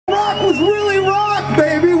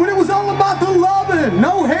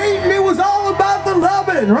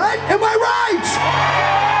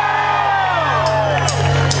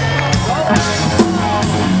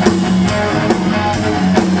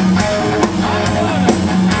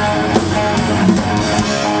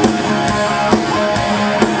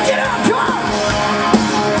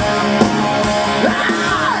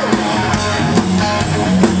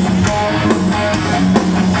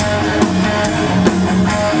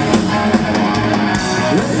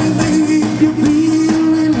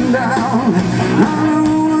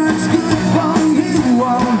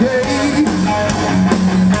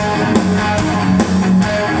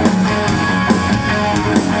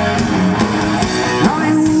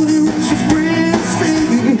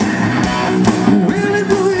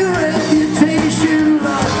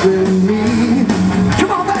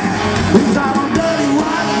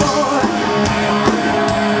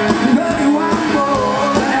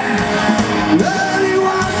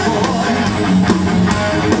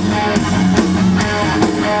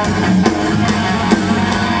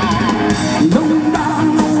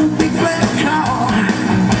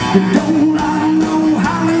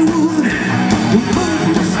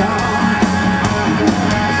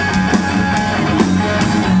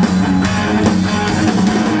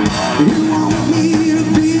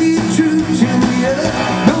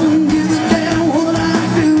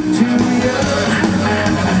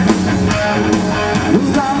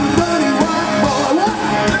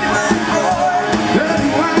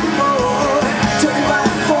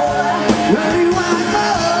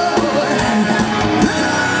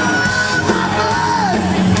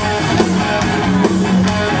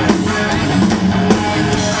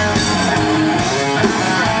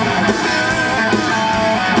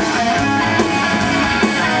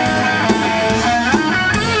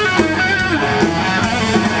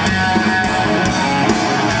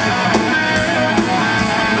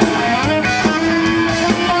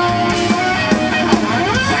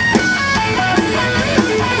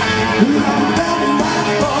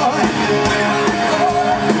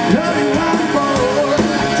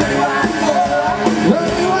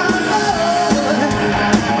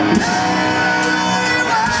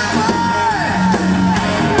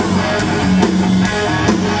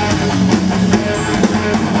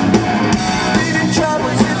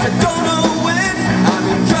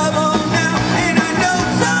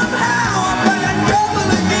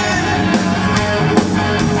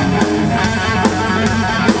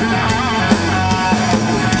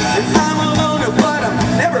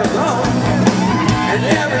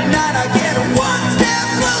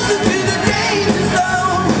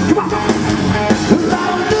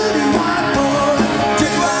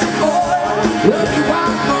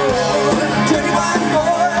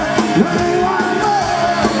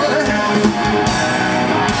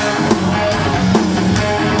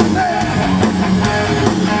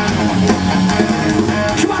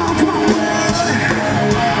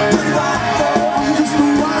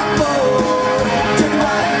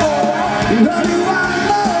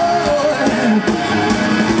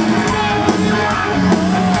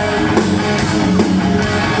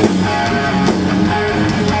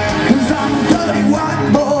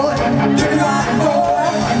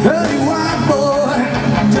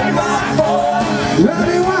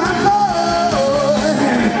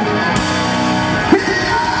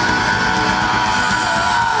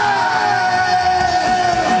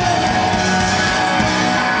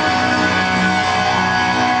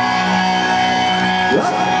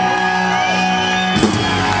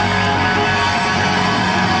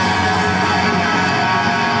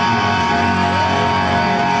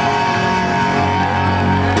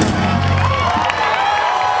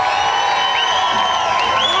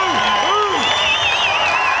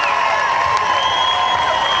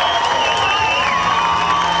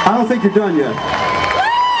I don't think you're done yet.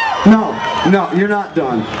 No, you're not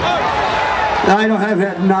done. I don't have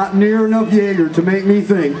had not near enough Jaeger to make me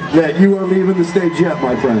think that you are leaving the stage yet,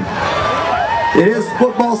 my friend. It is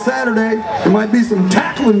football Saturday. There might be some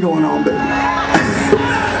tackling going on, but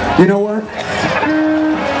you know what?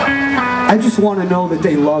 I just want to know that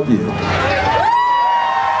they love you.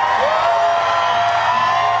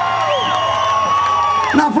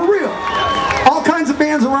 Now, for real. All kinds of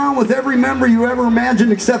bands around with every member you ever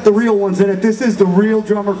imagined except the real ones in it. This is the real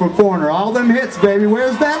drummer for Foreigner. All them hits, baby.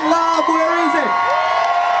 Where's that love? Where is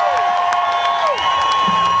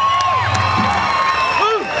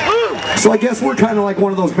it? So I guess we're kind of like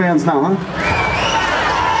one of those bands now, huh?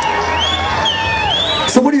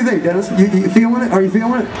 So what do you think, Dennis? You feeling it? Are you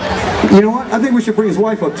feeling it? You know what? I think we should bring his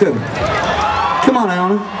wife up too. Come on,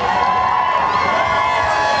 Iona.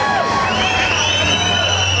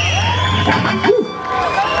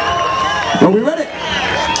 Are we ready?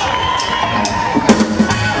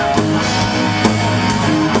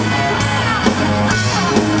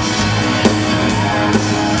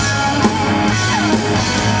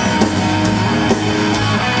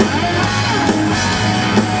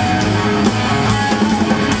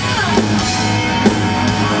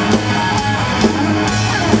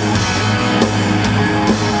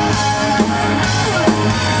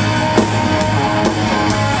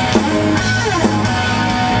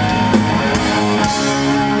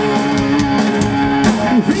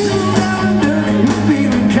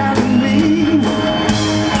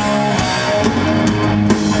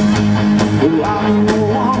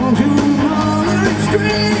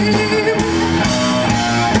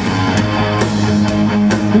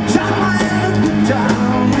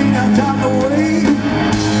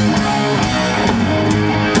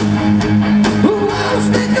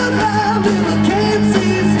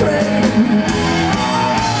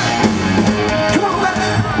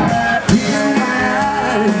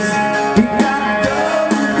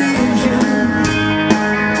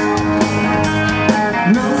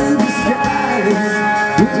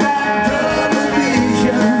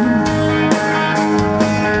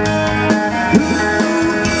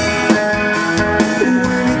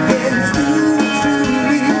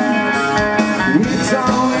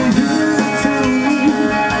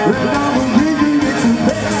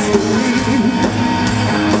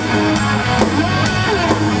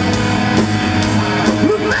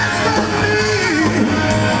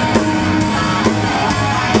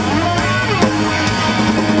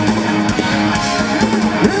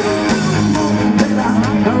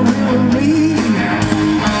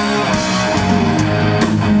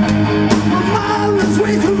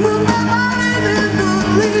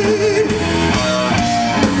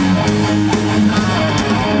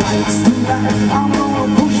 I'm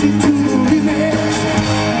gonna push you to the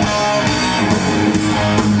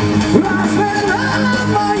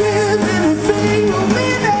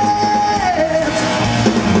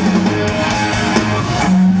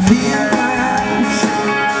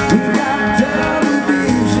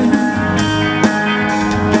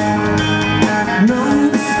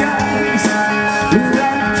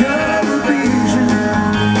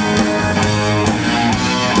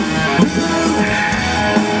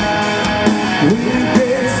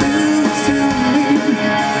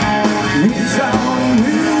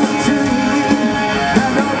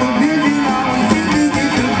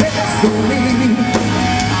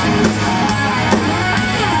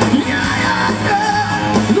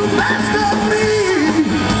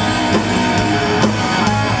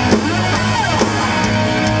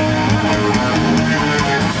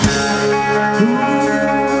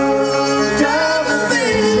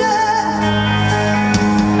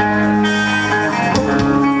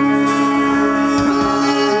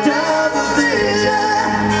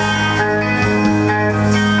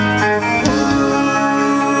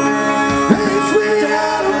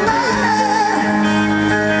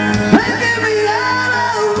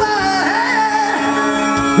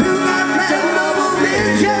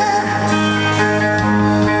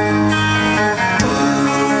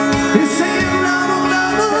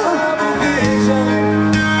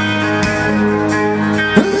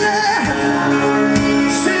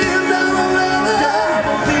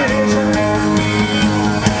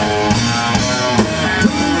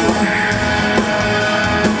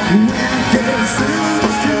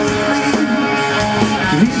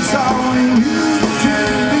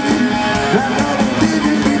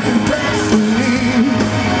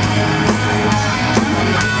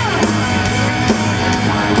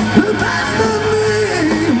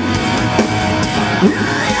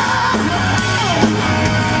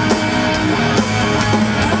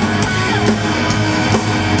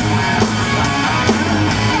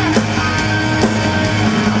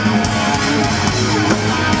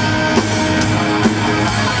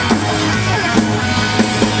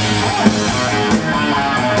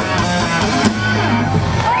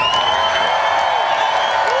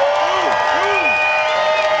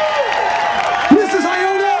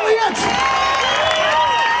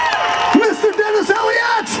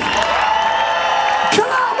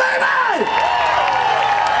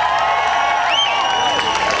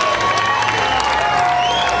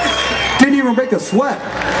break a sweat.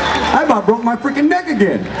 I about broke my freaking neck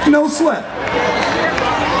again. No sweat.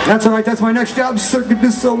 That's alright, that's my next job, Cirque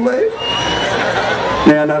du Soleil.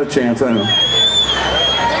 Yeah, not a chance, I know.